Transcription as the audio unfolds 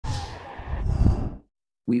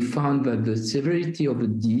we found that the severity of the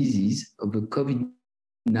disease of the COVID-19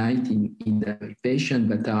 in the patients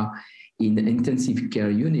that are in the intensive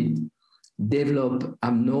care unit develop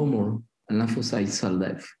abnormal lymphocyte cell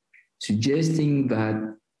death, suggesting that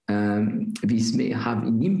this may have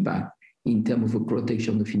an impact in terms of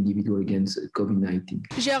protection of individuals against COVID-19.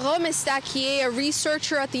 Jérôme Estaquier, a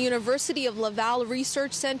researcher at the University of Laval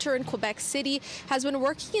Research Center in Quebec City, has been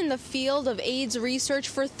working in the field of AIDS research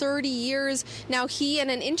for 30 years. Now he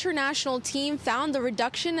and an international team found the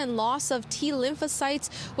reduction and loss of T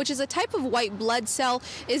lymphocytes, which is a type of white blood cell,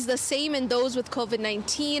 is the same in those with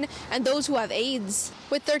COVID-19 and those who have AIDS.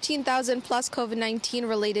 With 13,000 plus COVID-19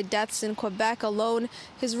 related deaths in Quebec alone,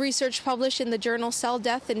 his research published in the journal Cell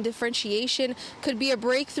Death and Differentiation could be a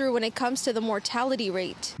breakthrough when it comes to the mortality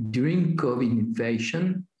rate. During COVID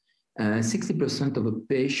infection, 60% of a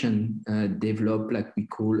patient develop like we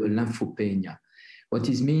call a lymphopenia. What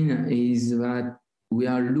this means is that we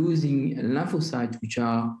are losing lymphocytes which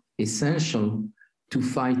are essential to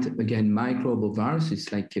fight against microbes or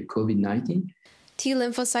viruses like COVID-19. T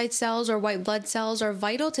lymphocyte cells or white blood cells are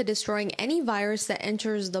vital to destroying any virus that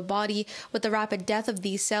enters the body. With the rapid death of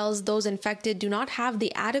these cells, those infected do not have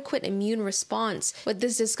the adequate immune response. With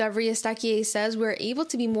this discovery, Estaquier says we're able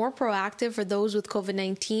to be more proactive for those with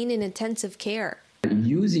COVID-19 in intensive care.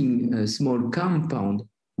 Using a small compound,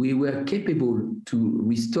 we were capable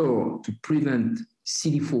to prevent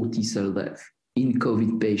CD4 T cell death in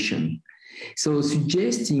COVID patients. So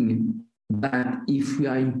suggesting that if we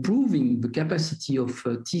are improving the capacity of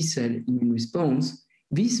T cell immune response,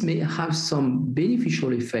 this may have some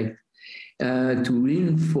beneficial effect to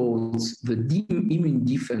reinforce the immune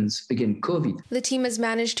defense against COVID. The team has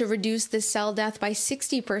managed to reduce this cell death by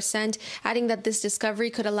 60%, adding that this discovery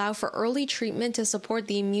could allow for early treatment to support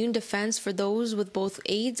the immune defense for those with both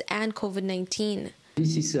AIDS and COVID-19.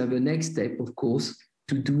 This is the next step, of course,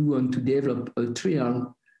 to do and to develop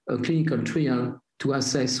a clinical trial to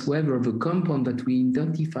assess whether the compound that we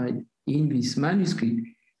identified in this manuscript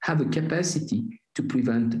have a capacity to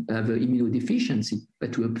prevent the immunodeficiency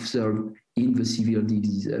that we observe in the severe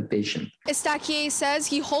disease patient. Estaquier says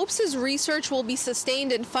he hopes his research will be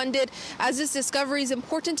sustained and funded, as this discovery is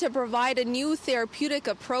important to provide a new therapeutic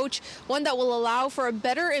approach, one that will allow for a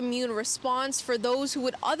better immune response for those who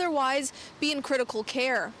would otherwise be in critical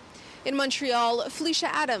care. In Montreal, Felisha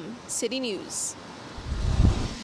Adam, City News.